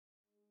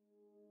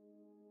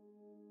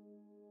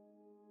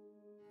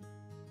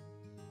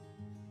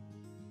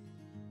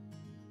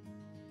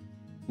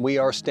We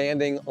are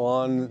standing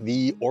on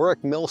the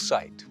Orick Mill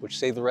site, which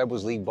Save the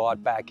Redwoods League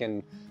bought back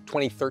in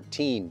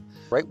 2013,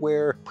 right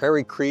where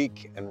Prairie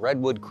Creek and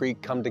Redwood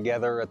Creek come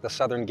together at the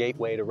southern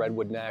gateway to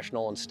Redwood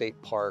National and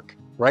State Park.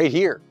 Right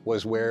here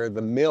was where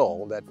the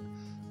mill that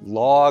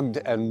logged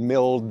and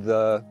milled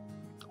the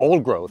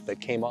old growth that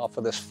came off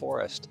of this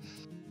forest.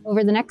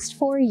 Over the next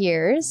 4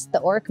 years, the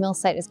Orick Mill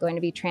site is going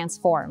to be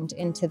transformed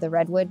into the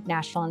Redwood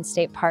National and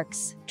State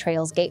Parks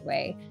Trails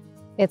Gateway.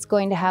 It's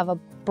going to have a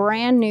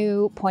brand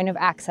new point of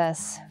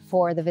access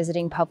for the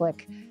visiting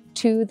public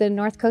to the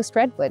North Coast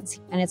Redwoods.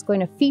 And it's going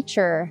to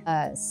feature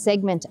a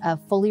segment of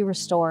fully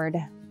restored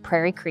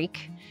Prairie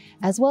Creek,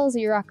 as well as a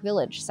Yurok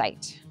Village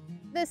site.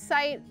 This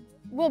site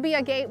will be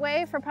a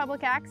gateway for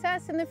public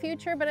access in the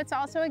future, but it's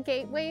also a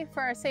gateway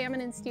for our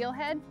salmon and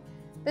steelhead.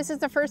 This is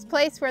the first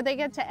place where they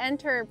get to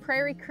enter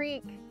Prairie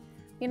Creek.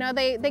 You know,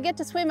 they get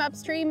to swim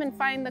upstream and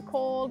find the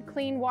cold,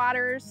 clean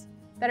waters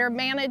that are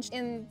managed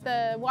in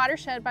the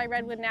watershed by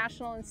Redwood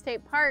National and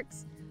State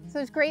Parks. So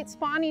there's great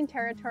spawning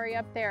territory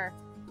up there.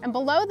 And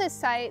below this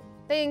site,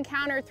 they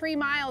encounter 3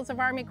 miles of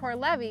Army Corps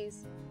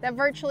levees that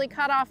virtually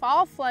cut off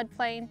all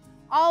floodplain,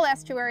 all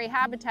estuary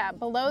habitat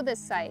below this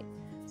site.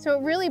 So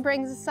it really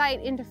brings the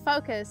site into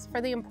focus for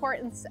the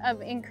importance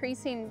of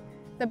increasing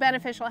the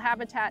beneficial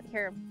habitat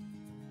here.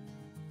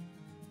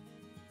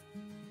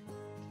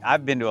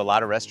 I've been to a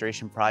lot of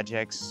restoration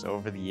projects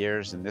over the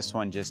years, and this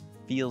one just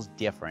feels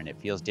different. It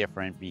feels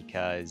different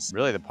because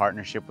really the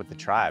partnership with the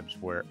tribes.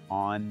 We're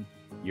on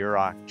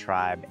Yurok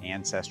tribe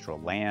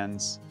ancestral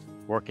lands,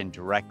 working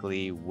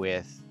directly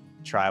with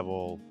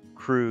tribal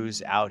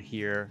crews out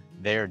here.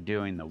 They're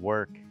doing the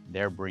work.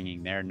 They're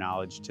bringing their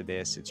knowledge to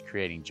this. It's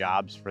creating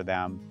jobs for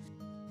them.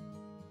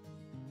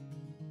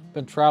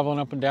 Been traveling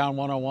up and down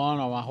 101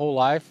 all my whole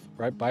life,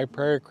 right by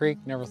Prairie Creek.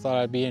 Never thought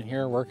I'd be in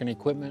here working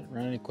equipment,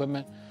 running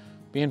equipment.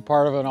 Being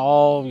part of an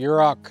all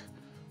Yurok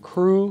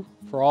crew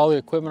for all the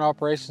equipment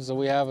operations that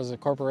we have as a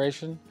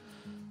corporation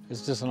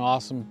is just an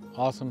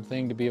awesome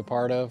thing to be a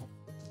part of.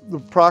 The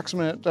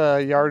approximate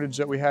yardage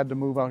that we had to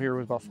move out here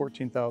was about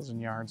 14,000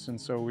 yards, and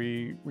so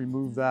we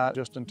moved that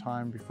just in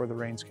time before the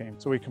rains came.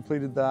 So we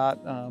completed that,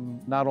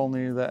 not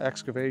only the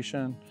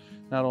excavation,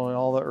 not only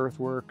all the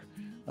earthwork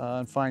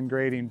and fine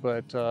grading,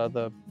 but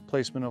the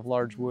placement of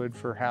large wood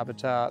for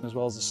habitat, as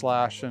well as the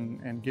slash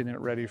and getting it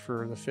ready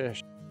for the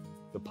fish.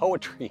 The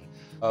poetry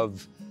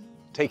of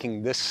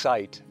taking this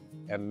site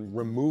and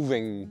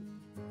removing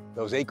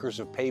those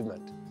acres of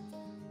pavement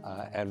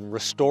and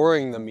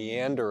restoring the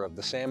meander of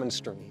the salmon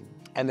stream,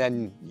 and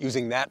then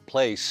using that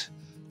place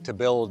to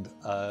build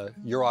a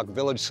Yurok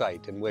Village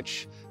site in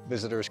which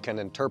visitors can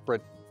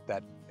interpret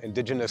that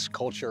indigenous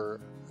culture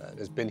that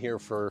has been here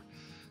for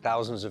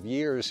thousands of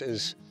years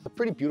is a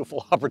pretty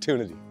beautiful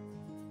opportunity.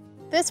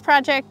 This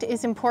project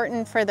is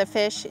important for the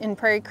fish in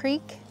Prairie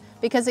Creek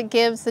because it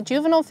gives the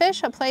juvenile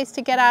fish a place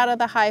to get out of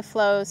the high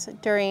flows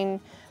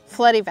during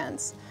flood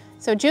events.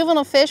 So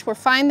juvenile fish will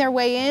find their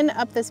way in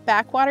up this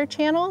backwater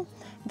channel.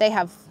 They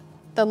have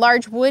the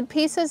large wood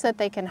pieces that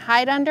they can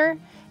hide under,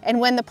 and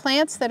when the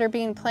plants that are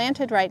being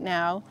planted right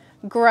now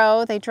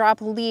grow, they drop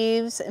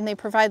leaves and they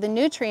provide the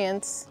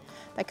nutrients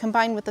that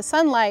combined with the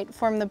sunlight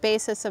form the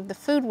basis of the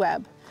food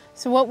web.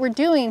 So what we're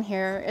doing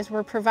here is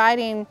we're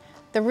providing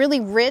the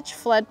really rich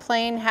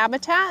floodplain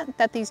habitat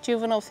that these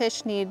juvenile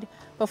fish need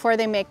before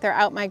they make their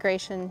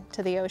outmigration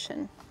to the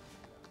ocean.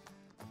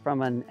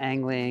 From an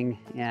angling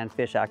and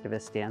fish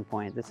activist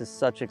standpoint, this is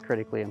such a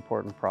critically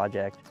important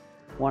project.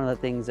 One of the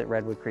things that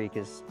Redwood Creek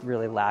is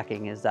really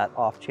lacking is that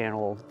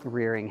off-channel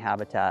rearing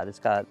habitat. It's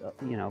got,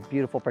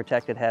 beautiful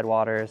protected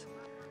headwaters,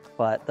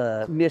 but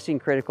the missing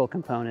critical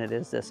component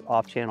is this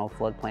off-channel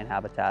floodplain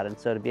habitat. And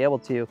so to be able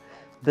to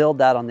build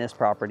that on this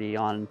property,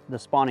 on the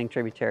spawning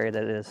tributary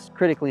that is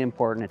critically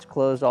important, it's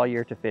closed all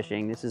year to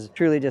fishing. This is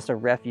truly just a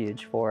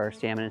refuge for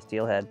salmon and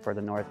steelhead for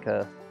the North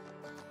Coast.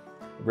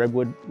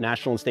 Redwood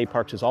National and State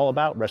Parks is all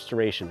about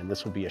restoration, and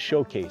this will be a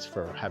showcase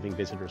for having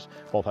visitors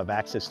both have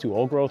access to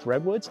old-growth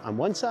redwoods on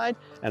one side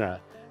and a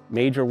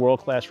major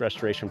world-class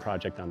restoration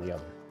project on the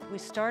other. We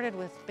started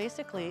with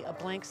basically a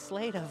blank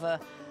slate of a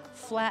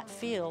flat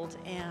field,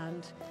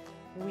 and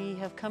we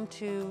have come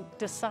to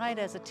decide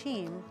as a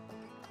team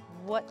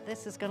what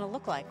this is going to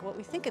look like, what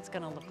we think it's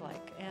going to look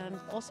like, and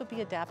also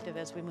be adaptive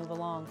as we move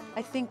along.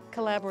 I think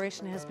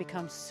collaboration has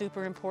become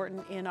super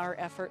important in our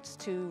efforts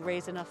to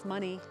raise enough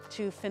money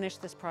to finish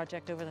this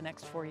project over the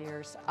next 4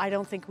 years. I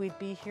don't think we'd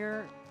be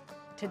here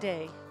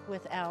today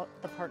without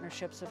the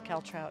partnerships of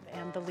Caltrout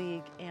and the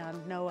League and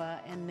NOAA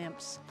and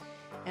NIMS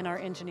and our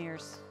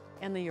engineers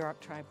and the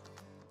Yurok tribe.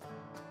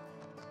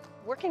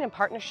 Working in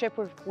partnership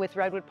with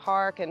Redwood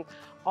Park and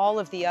all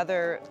of the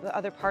other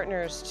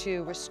partners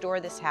to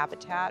restore this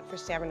habitat for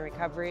salmon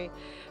recovery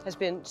has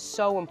been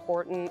so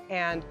important,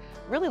 and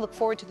really look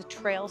forward to the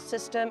trail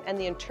system and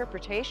the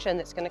interpretation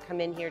that's going to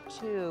come in here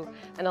too,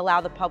 and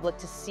allow the public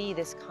to see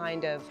this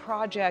kind of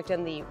project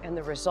and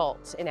the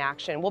results in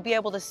action. We'll be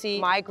able to see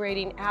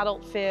migrating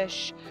adult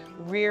fish,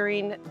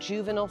 rearing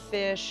juvenile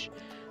fish.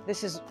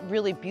 This is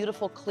really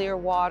beautiful clear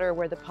water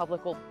where the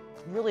public will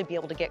really be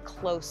able to get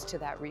close to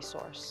that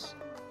resource.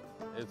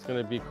 It's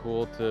going to be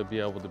cool to be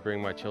able to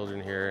bring my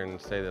children here and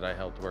say that I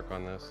helped work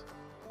on this.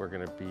 We're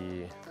going to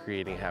be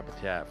creating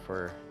habitat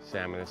for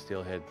salmon and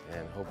steelhead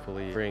and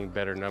hopefully bring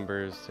better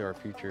numbers to our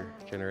future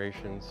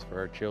generations, for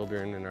our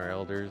children and our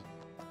elders.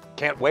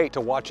 Can't wait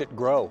to watch it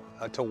grow,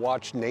 to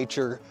watch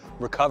nature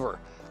recover,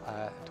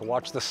 to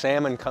watch the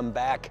salmon come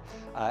back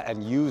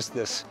and use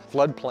this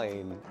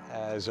floodplain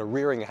as a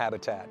rearing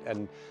habitat,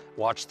 and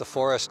watch the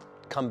forest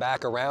come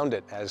back around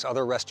it as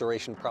other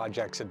restoration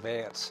projects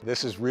advance.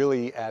 This is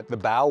really at the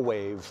bow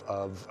wave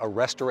of a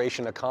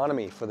restoration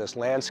economy for this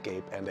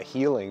landscape and a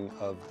healing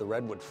of the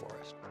redwood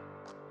forest.